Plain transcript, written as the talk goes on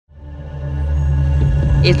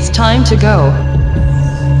It's time to go.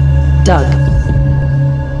 Doug.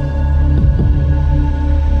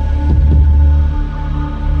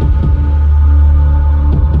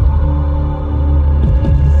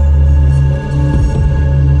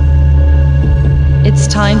 It's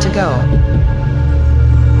time to go.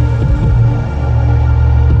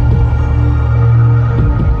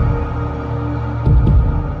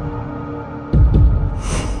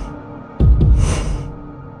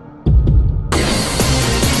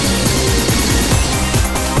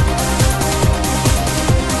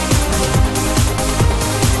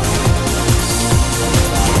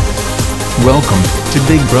 Welcome to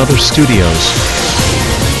Big Brother Studios.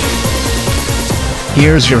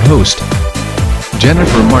 Here's your host,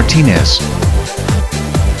 Jennifer Martinez.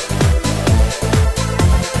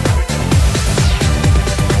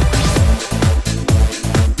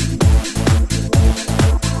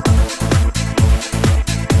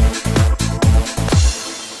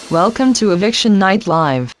 Welcome to Eviction Night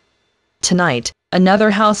Live. Tonight, another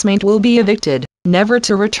housemate will be evicted, never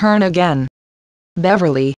to return again.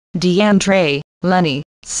 Beverly, DeAndre, Lenny,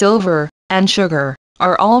 Silver, and Sugar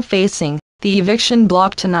are all facing the eviction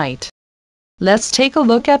block tonight. Let's take a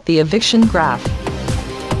look at the eviction graph.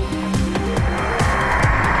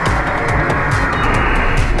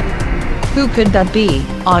 Who could that be?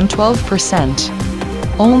 On 12%.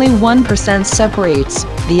 Only 1% separates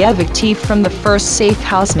the evictee from the first safe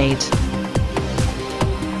housemate.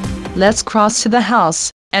 Let's cross to the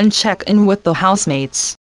house and check in with the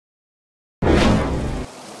housemates.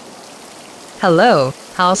 Hello,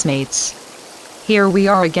 housemates. Here we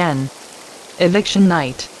are again. Eviction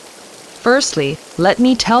night. Firstly, let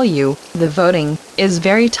me tell you, the voting is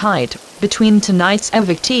very tight between tonight's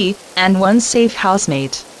evictee and one safe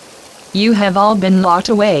housemate. You have all been locked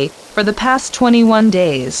away for the past 21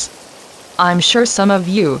 days. I'm sure some of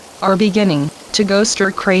you are beginning to go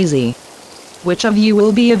stir crazy. Which of you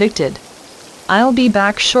will be evicted? I'll be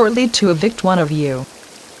back shortly to evict one of you.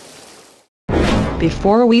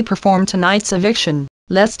 Before we perform tonight's eviction,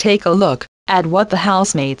 let's take a look at what the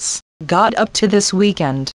housemates got up to this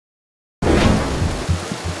weekend.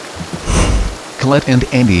 Colette and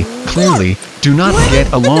Andy clearly do not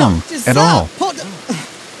get along at all.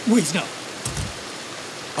 Wait, no.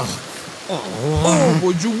 Oh,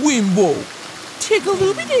 would you wimbo?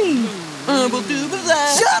 Tickle-doobity.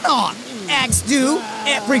 Umble-dooba-da. Shut up! Axe do,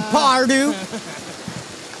 every par do.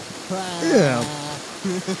 Yeah.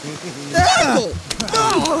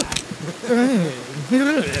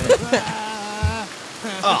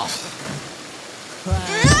 Oh.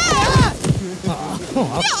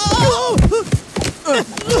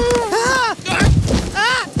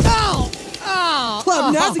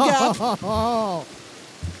 Club Nazica.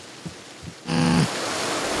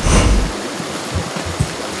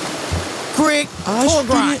 Quick, full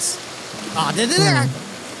grass. Ah, there.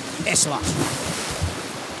 Esla.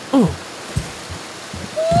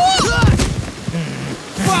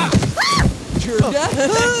 Turned up.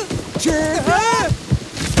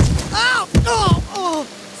 Ow! Oh!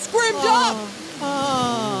 Scrimmed up.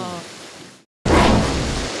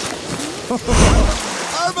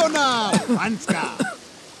 Arbona! Vanska!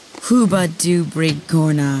 Huba du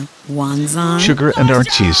Brigorna Wanzan. Sugar and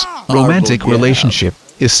Archie's romantic relationship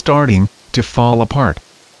is starting to fall apart.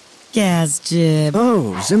 Gazjib.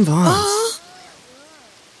 Oh, Zimvans.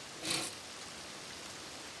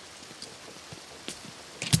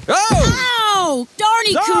 Oh!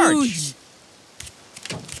 Darny Cooge!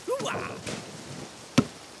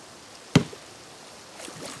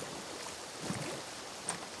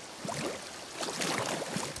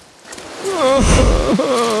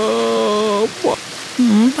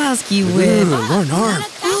 Pasky with. Larnar.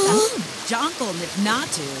 Jonkel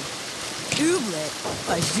Nipnatu. Ooblet.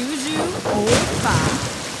 Pajuju. Opa.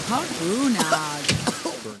 Harunag.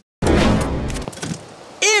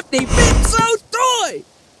 If they fit so toy.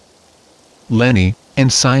 Lenny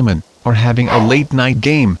and Simon are having a late-night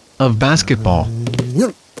game of basketball.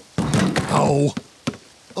 Oh.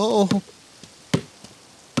 Oh.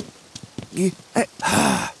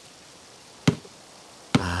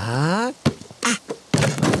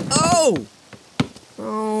 Oh.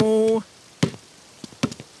 Oh.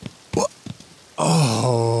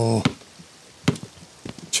 Oh.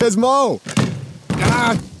 Chesmo.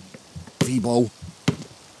 Ah. Zebo.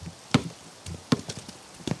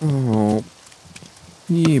 Oh.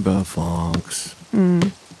 Yeba Fox.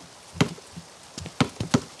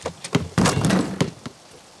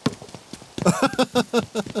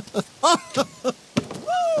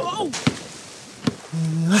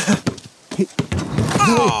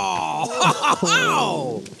 Oh!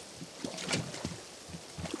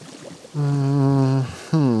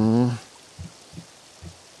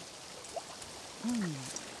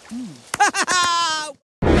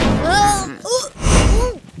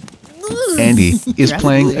 Andy is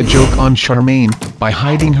playing a joke on Charmaine by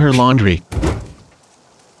hiding her laundry.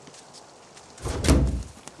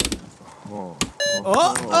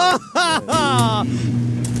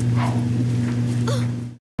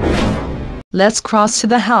 Let's cross to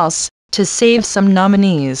the house to save some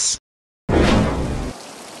nominees.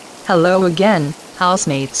 Hello again,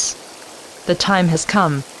 housemates. The time has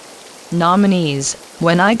come. Nominees,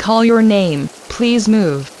 when I call your name, please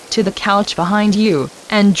move to the couch behind you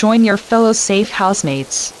and join your fellow safe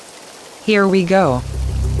housemates. Here we go.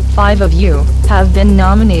 5 of you have been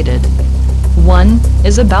nominated. 1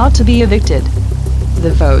 is about to be evicted.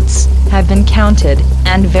 The votes have been counted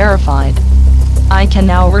and verified. I can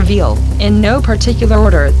now reveal, in no particular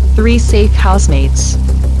order, 3 safe housemates.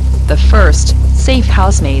 The first safe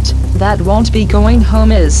housemate that won't be going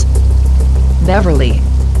home is Beverly.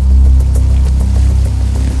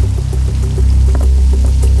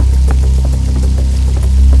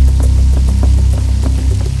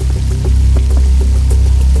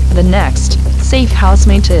 The next safe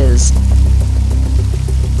housemate is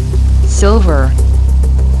Silver.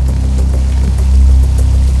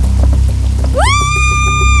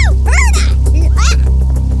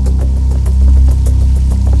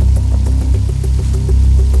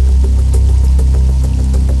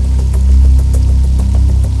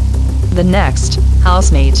 The next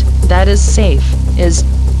housemate that is safe is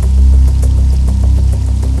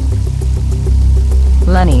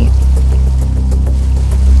Lenny.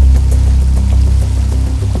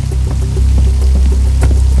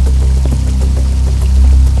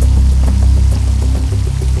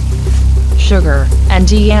 Sugar and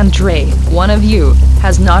DeAndre, one of you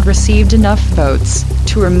has not received enough votes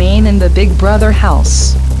to remain in the Big Brother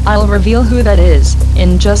house. I'll reveal who that is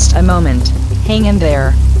in just a moment. Hang in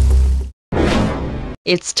there.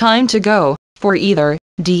 It's time to go for either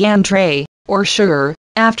DeAndre or Sugar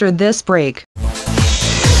after this break.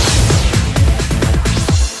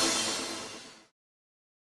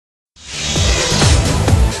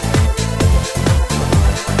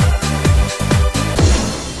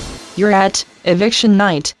 You're at Eviction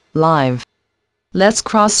Night, live. Let's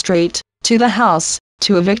cross straight to the house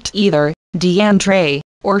to evict either DeAndre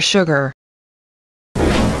or Sugar.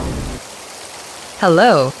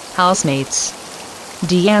 Hello, housemates.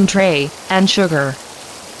 DeAndre and Sugar.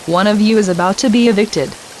 One of you is about to be evicted.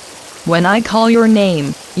 When I call your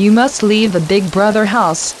name, you must leave the Big Brother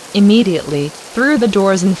house immediately through the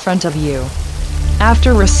doors in front of you.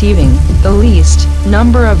 After receiving the least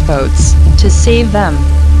number of votes to save them,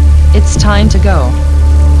 it's time to go.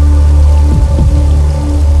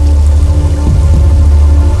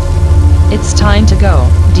 It's time to go,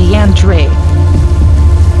 DeAndre.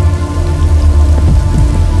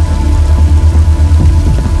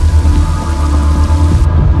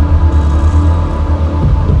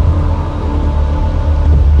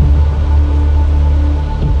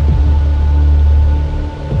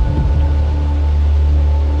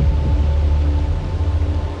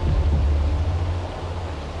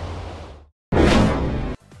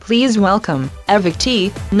 Please welcome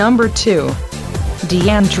evictee number 2,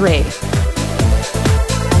 DeAndre.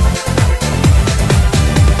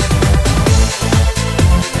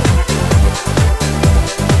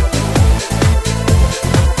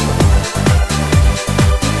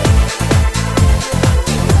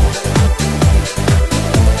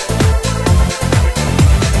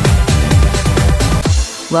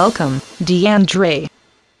 Welcome, DeAndre.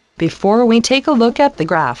 Before we take a look at the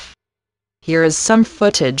graph, here is some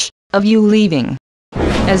footage of you leaving.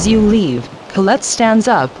 As you leave, Colette stands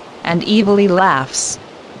up and evilly laughs.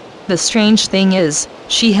 The strange thing is,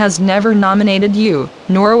 she has never nominated you,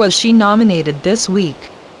 nor was she nominated this week.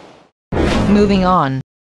 Moving on.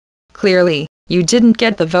 Clearly, you didn't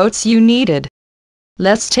get the votes you needed.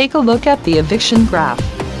 Let's take a look at the eviction graph.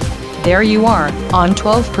 There you are, on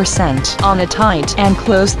 12%. On a tight and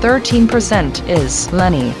close 13% is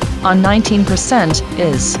Lenny. On 19%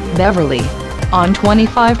 is Beverly. On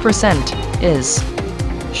 25% is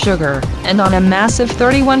Sugar. And on a massive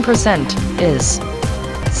 31% is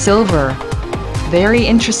Silver. Very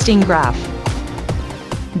interesting graph.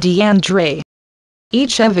 DeAndre.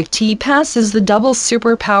 Each evictee passes the double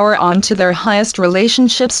superpower on to their highest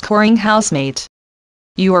relationship scoring housemate.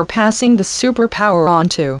 You are passing the superpower on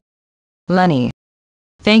to Lenny.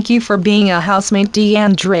 Thank you for being a housemate,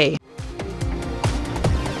 DeAndre.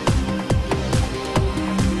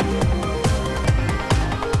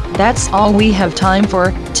 That's all we have time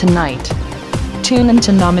for tonight. Tune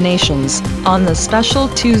into nominations on the special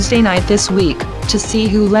Tuesday night this week to see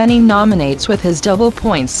who Lenny nominates with his double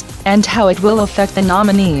points and how it will affect the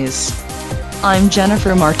nominees. I'm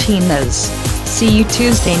Jennifer Martinez. See you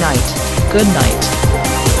Tuesday night. Good night.